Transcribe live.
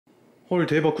헐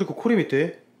대박. 그리고 코리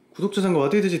밑에 구독자さんが 와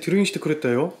デージ드로잉してくれた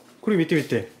よ. 코리 밑에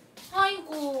밑에.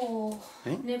 아이고.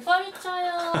 에? 내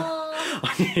빨자야.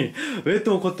 아니 왜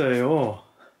또怒ったよ?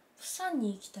 부산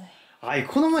に行きたい. 아이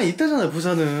この前行ったじゃない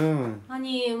부산은.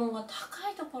 아니 뭔가 高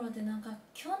いところでなんか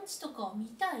경치とかを見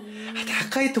たい.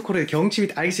 가까이 토코의 경치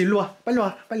밑. 알겠어. 일로 와. 빨리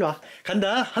와. 빨리 와.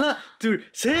 간다. 하나, 둘,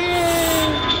 셋. 어때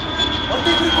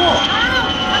그리고?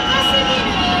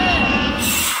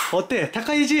 어때?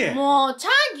 다카이지? 뭐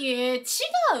자기 違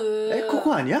う. 에?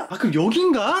 그거 아니야? 아 그럼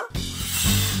여긴가?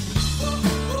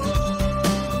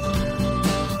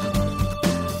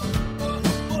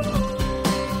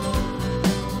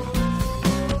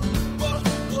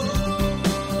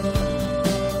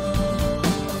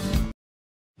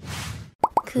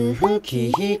 그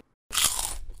후기.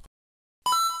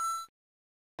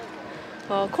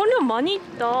 아, 콜련 많이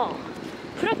있다.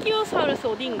 브라키오사우루스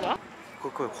어딘가?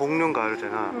 그 공룡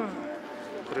가르잖아. 응.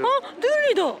 그래. 아,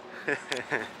 둘리다.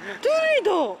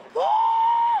 둘리다.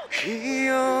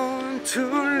 귀여운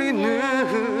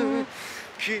둘리는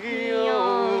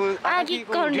귀여운 아기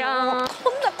콜련. こ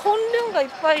んな 콜련가 いっ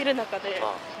ぱいいる中で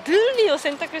둘리を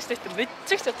選択した人めっ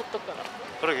ちゃくちゃ取っとくから.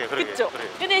 그러게. 그쵸?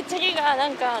 근데 자기가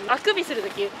뭔가 아크비する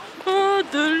時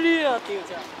둘리야 って言う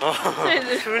じゃん.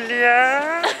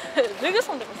 둘리야. 누구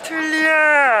손 잡았어?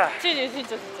 둘리야.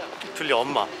 진짜. 둘리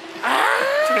엄마.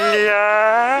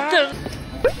 둘리야.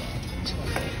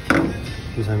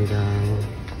 감사합니다.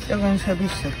 이건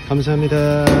서비스.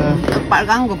 감사합니다.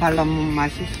 빨간 거 발라면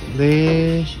맛있어.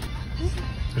 네.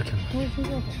 이렇게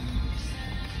합니다.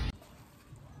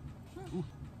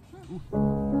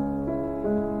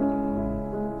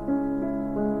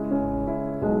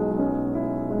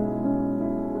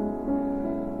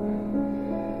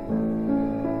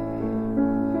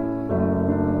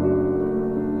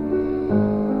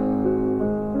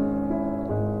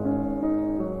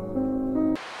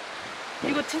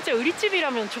 이거 진짜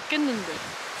우리집이라면 좋겠는데.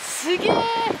 すげえ!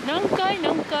 何階?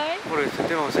俺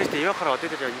でもそして今から出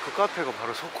てる그 카페가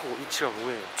바로 소코 위치가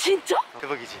뭐예요? 진짜?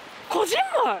 대박이지?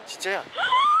 거짓말! 진짜야?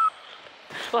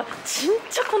 와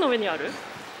진짜 코 너머에ある?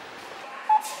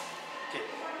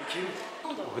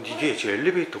 근데 이게 지금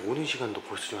엘리베이터 오는 시간도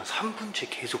벌써 지금 한 3분째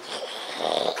계속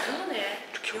그러네.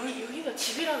 여기가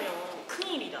집이라면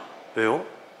큰일이다. 왜요?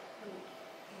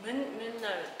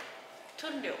 맨날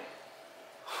틀려.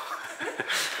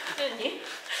 그랬니?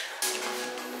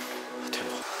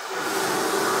 대박.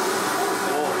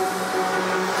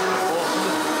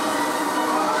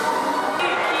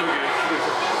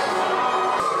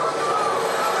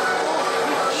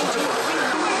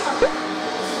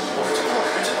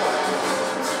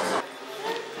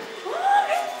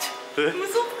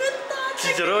 무섭겠다.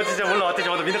 진짜로? 진짜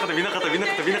올라왔더니 미나카타.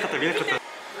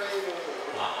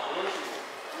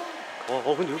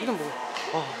 와, 근데 여기는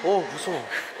뭐, 무서워.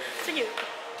 저기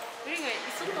우리가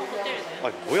있었던 호텔이네.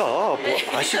 아니 뭐야?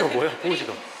 아시가 뭐야?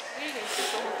 보시가. 우리가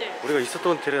있었던 호텔. 우리가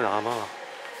있었던 호텔은 아마.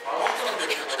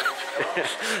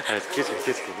 계속.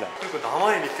 그리고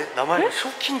남아의 밑에 남아의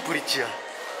쇼킹 브릿지야.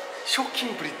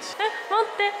 쇼킹 브릿지. 待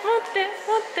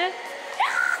って。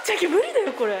 저기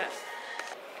무리다これ.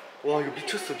 와 이거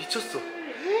미쳤어.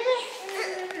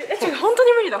 저기 本当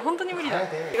に無理だ.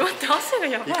 이거汗が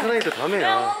やばい. 이카나이도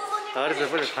다음에야. 알았어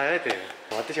빨리 가야 돼.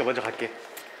 아저씨가 먼저 갈게.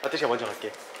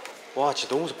 와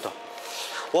진짜 너무 무섭다.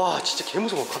 와 진짜 개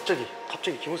무서워. 갑자기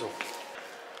개 무서워.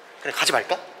 그래 가지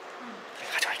말까? 그래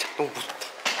가지 말자. 너무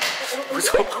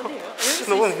무섭다.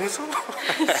 너무 무서워.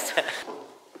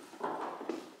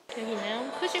 여기는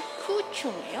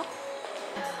후지쿠충이에요.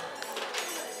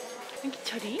 여기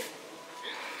자리?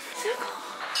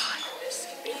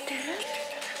 밑에?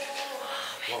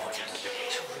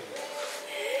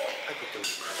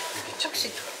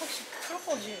 혹시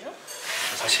프로포즈예요?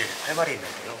 사실 할 말이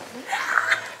있는데요.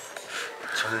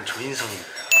 저는 조인성입니다.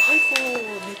 아이고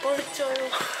내 빨자요.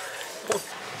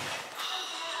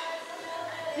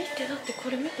 見てだってこ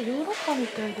れ見てヨーロッパみ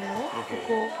たいだよこ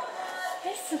こ。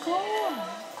すごい。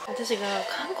私が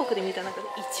韓国で見た中で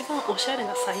一番おしゃれ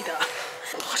なサイダー。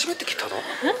 初めて来たの?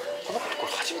このとこ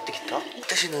ろ初めて来た?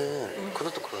私는こ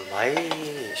のところ毎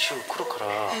週来るか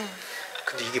ら.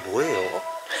 근데 이게 뭐예요?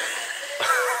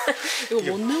 이거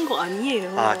먹는 거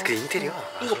아니에요. 아, 그 인테리어?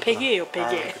 이거 베개예요,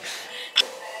 베개.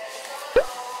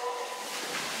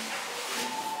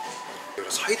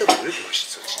 사이다가 왜 이렇게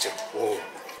맛있어, 진짜. 오.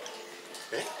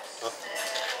 네?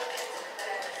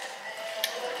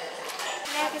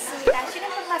 네, 알겠습니다.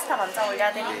 시림프 파스타 먼저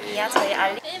올려드릴게요. 저희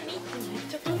알리.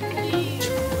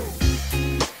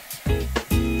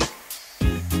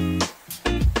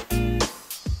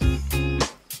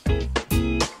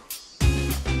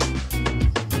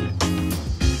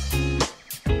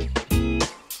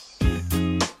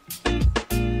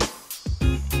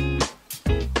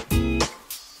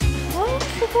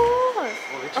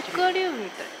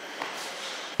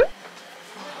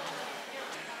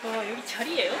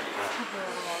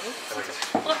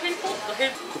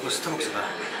 ここスターバックスが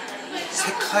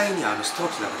世界にあるスターバ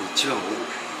ックスの中で一番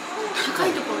高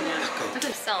いところにある高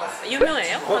い 비싸.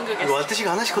 유명해요? 한국에서? 이거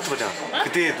아저씨가 하나씩 걷어보잖아.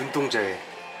 그대의 눈동자에.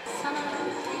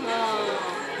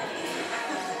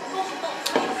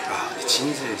 아, 근데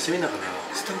진짜 세미나가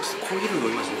스타벅스 코히를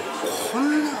놀이 마시면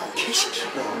콘나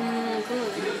캐시키가.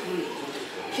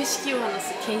 캐시키와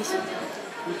하나스 켄시.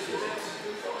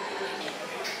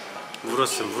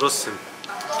 물었음.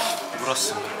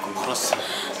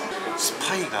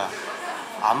 스파이가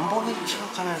안 보내고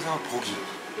생각하면서 보기.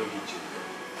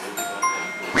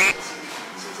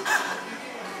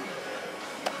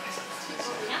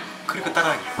 그리고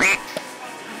따라하기.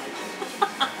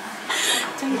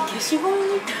 좀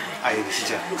게시본みたい. 아, 이거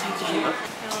진짜. 야,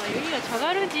 여기가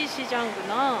자가르지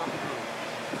시장구나.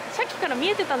 さっきから見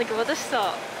えてたんだけど、私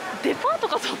さ、デパート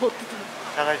かと思って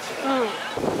た. 자갈치. 응.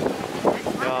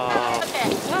 야. 와,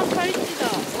 갈치다.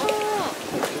 와.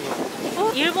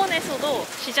 일본에서도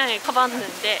시장에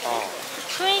가봤는데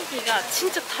雰囲気が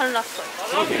진짜 달랐어요.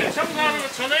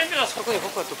 저번에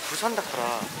僕は또 부산だから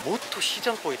もっと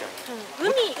시장 보이다.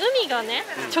 海がね、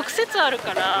直接ある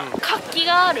から活気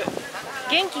がある、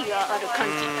元気がある感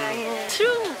じ. 술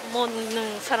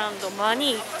먹는 사람도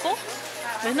많이 있고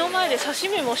目の前で刺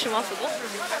身もします고.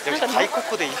 여기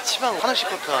타이코쿠데 이치방 하나씩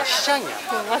것가 시장이야.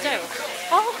 맞아요.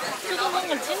 아, 저도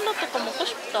뭔가 찐로とか 먹고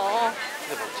싶다.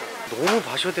 너무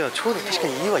마셔대야 초도確か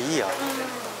にいいわいいや.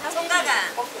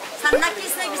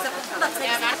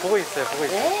 보고 있어요.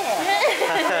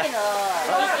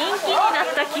 인기にな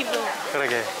った気分.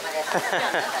 그러게.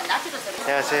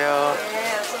 안녕하세요.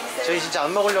 저희 진짜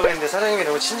안 먹으려고 했는데 사장님이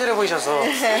너무 친절해 보이셔서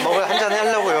먹을 한잔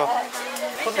하려고요.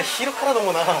 근데 히로카라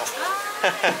너무 나.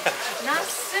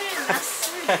 나스.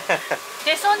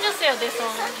 대선 주세요, 대선.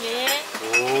 예.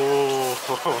 오.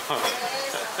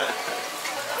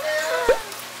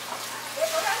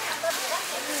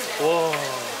 와.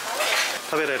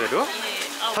 食べられる?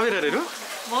食べられる?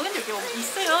 먹은 적이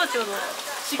있어요, 저도.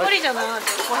 지거리잖아.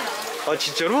 아,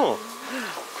 진짜로?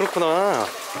 그렇구나. 와,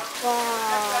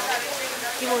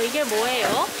 이게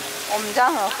뭐예요?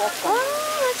 옴장어 볶음. 와,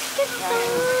 맛있겠다.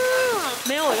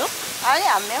 매워요? 아니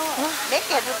안 매워.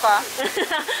 맵게 해줄까? 아,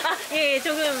 예,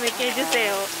 조금 맵게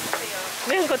해주세요.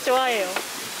 매운 거 좋아해요.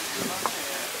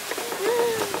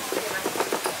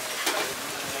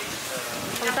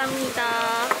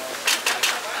 감사합니다.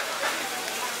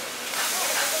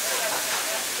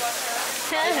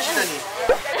 시다니.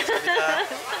 감사합니다.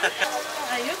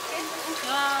 아, 이렇게?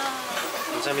 와.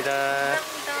 감사합니다.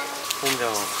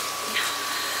 홍장어.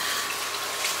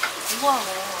 우와,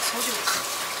 소주.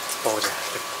 먹어보자.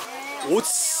 오츠.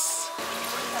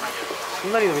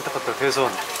 순간이 너무 이따 갔다.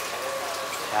 대선.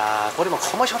 야, 머리만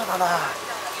커머셔하나.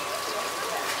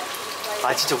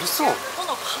 아, 진짜 웃어. こ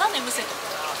のバラ眠せとか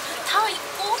タイ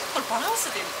コこれバランス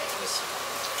で美味し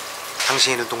い.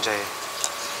 당신의 눈동자에.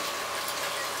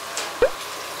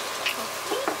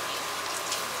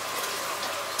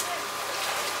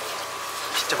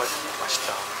 진짜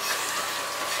맛있다.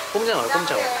 꼼장어. 아,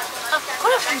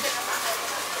 그래.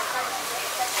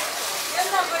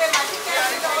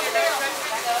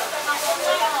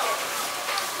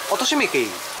 어떠십니까?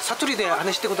 사투리대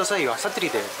하나 시대くださいよ.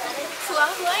 사투리대.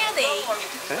 후아후아야 돼.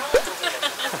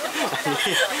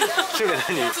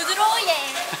 아니. 부드러워예.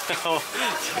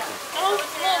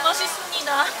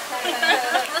 맛있습니다.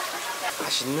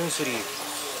 맛있는 술이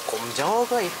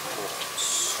꼼장어가 있고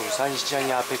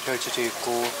수산시장이 앞에 펼쳐져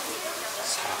있고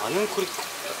사랑하는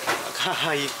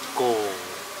쿠키커플가 있고.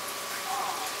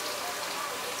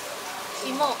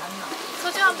 이모,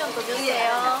 소주 한 병 더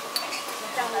주세요.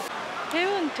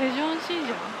 해운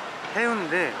대전시장.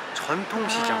 해운대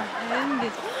전통시장. 해운대. 아,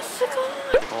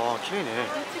 스고이. 기회네.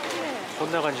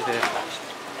 혼나간지대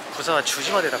부산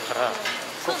주지마 데다 가라.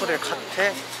 코코데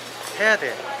카테 해야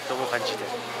돼. 너무 간지대.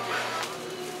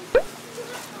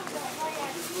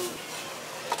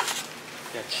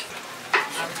 야치.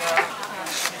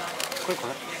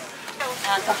 그거나?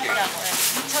 아, 덕분에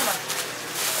 2,000원.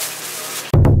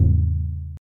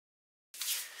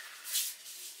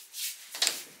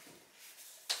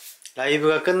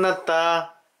 라이브가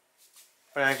끝났다.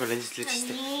 빨리 이거 렌즈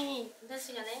들리시대. 아니,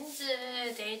 私がレンズ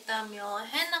でいた면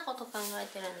変なこと考え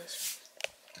てるんでし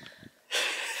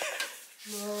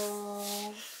ょ。もう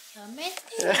やめ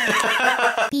てよ。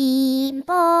ピン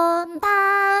ポン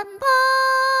パンポン。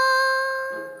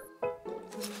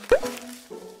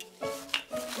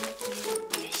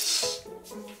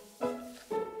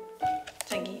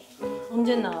 자기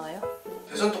언제 나와요?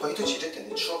 대선とか糸入れて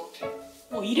ね추억 때.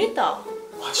 이랬다.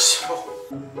 아 진짜로?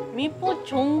 미포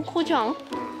정코장?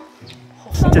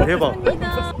 진짜 대박.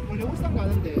 원래 울산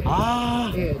가는데.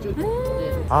 아, 예, 저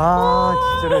아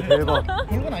진짜로 대박.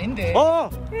 그런 건 아닌데. 아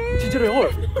진짜로요?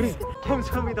 헐. 그래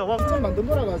감사합니다. 와. 좀 만든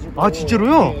거라 가지고. 아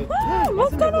진짜로요?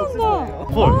 마카롱다.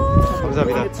 헐.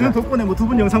 감사합니다. 저는 덕분에 뭐 두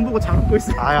분 영상 보고 잘 웃고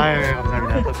있어요. 아유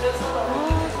감사합니다.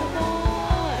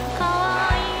 か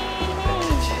わいい。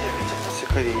世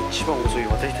界で一番遅い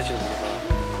私たちのものが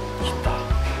来た。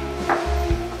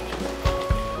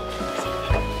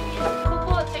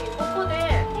ここで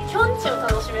キョンチを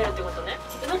楽しめるってことね。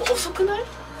なんか遅くない？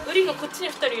ウリがこっちに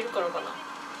2人いるからかな。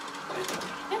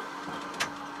え？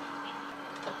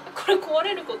これ壊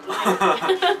れることな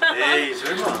い？ 에이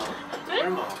설마.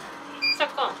 설마.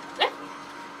 잠깐. 에?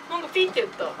 뭔가 삐って言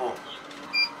った。 에?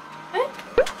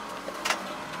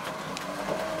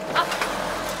 아.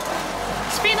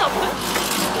 스피드 업?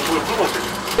 뭐야 불 봤어.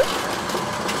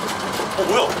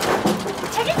 뭐야?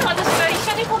 자기는 아저씨가 一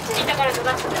緒にこっちにいたからじゃ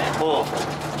なくて。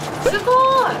すご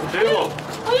い。 대박.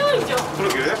 早いじゃん。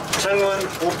 그러게. 창문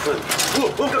오픈. 우와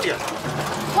깜짝이야.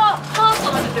 パー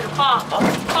ソが出てるパー。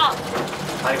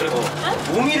 아니 그리고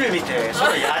몽이를 밑에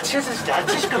서로 야채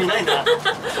식감이 나인다.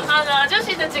 女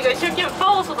子たちが一生懸命パ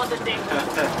ーを育てている。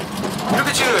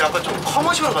 이렇게 지금 약간 좀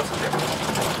커머셜 같은데.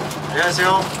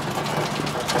 안녕하세요.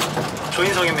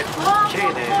 조인성입니다. わあ、かっこい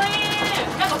기레이네. い。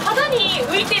なんか肌に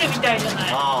浮いてるみたいじゃな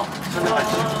い。 아, 선생님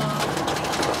맞지?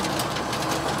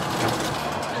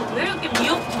 왜 이렇게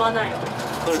미흡하나요?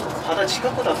 그걸 바다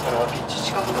치각보다 살아. 비치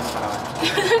치각보다 살아. な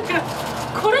んか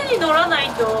これに乗らない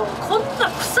とこんな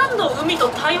プサンの海と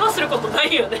対話することな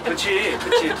いよね。 그치.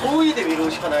 토이데 미루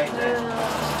시간아인데.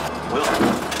 뭐야?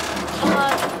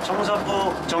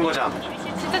 청사포 정거장.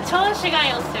 진짜 좋은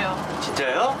시간이었어요.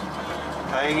 진짜요?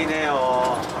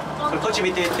 다행이네요. 불꽃이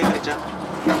밑에 있대 그랬죠?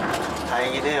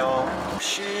 다행이네요.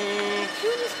 혹시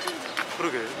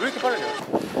그러게 왜 이렇게 빠르냐?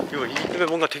 이거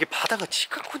뭔가 되게 바다가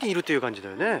치카코니 이럴 때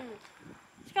간지나요네.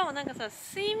 しかもなんかさ、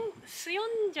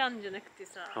수영장じゃなくて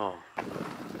さ、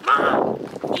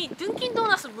 이 dunkin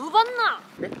도너스 무봤나?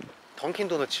 네? 던킨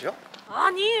도너츠요?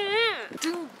 아니,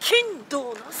 dunkin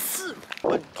도너스.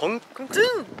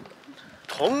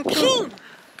 던킨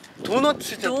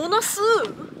도너츠 도너스.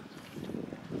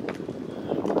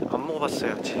 안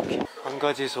먹어봤어요 아직. 한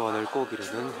가지 소원을 꼭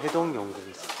이루는 해동 연구가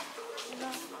있어.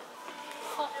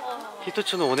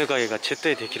 히토츠노 오네가이가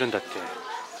제때 되기른다って.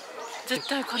 絶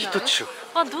対かな。ヒトチュ。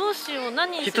あ、どうしよう。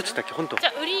何にする？ヒトチだけ本当。じゃ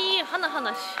あ売り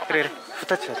花し。 그래 그래.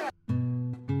 2つだ.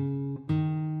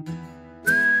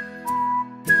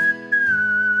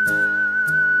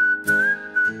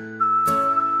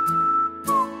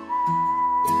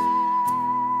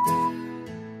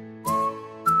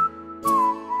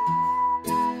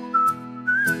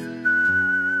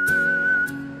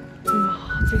 우와,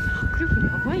 진짜迫力や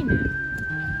ばいね。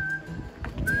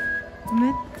め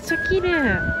っちゃ綺麗。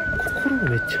 코코로가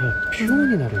매차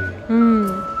퓨어니 나르네.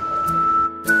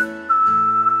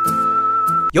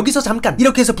 여기서 잠깐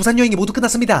이렇게 해서 부산 여행이 모두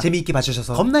끝났습니다. 재미있게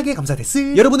봐주셔서 겁나게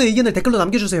감사데스. 여러분의 의견을 댓글로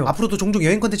남겨주세요. 앞으로도 종종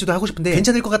여행 컨텐츠도 하고 싶은데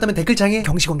괜찮을 것 같다면 댓글창에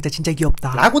경시광자 진짜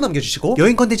귀엽다 라고 남겨주시고,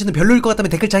 여행 컨텐츠는 별로일 것 같다면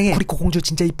댓글창에 쿠리코 공주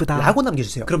진짜 이쁘다 라고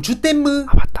남겨주세요. 그럼 주댐무.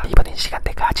 아 맞다, 이번엔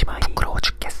시간대가 하지마. 부끄러워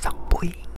죽겠어.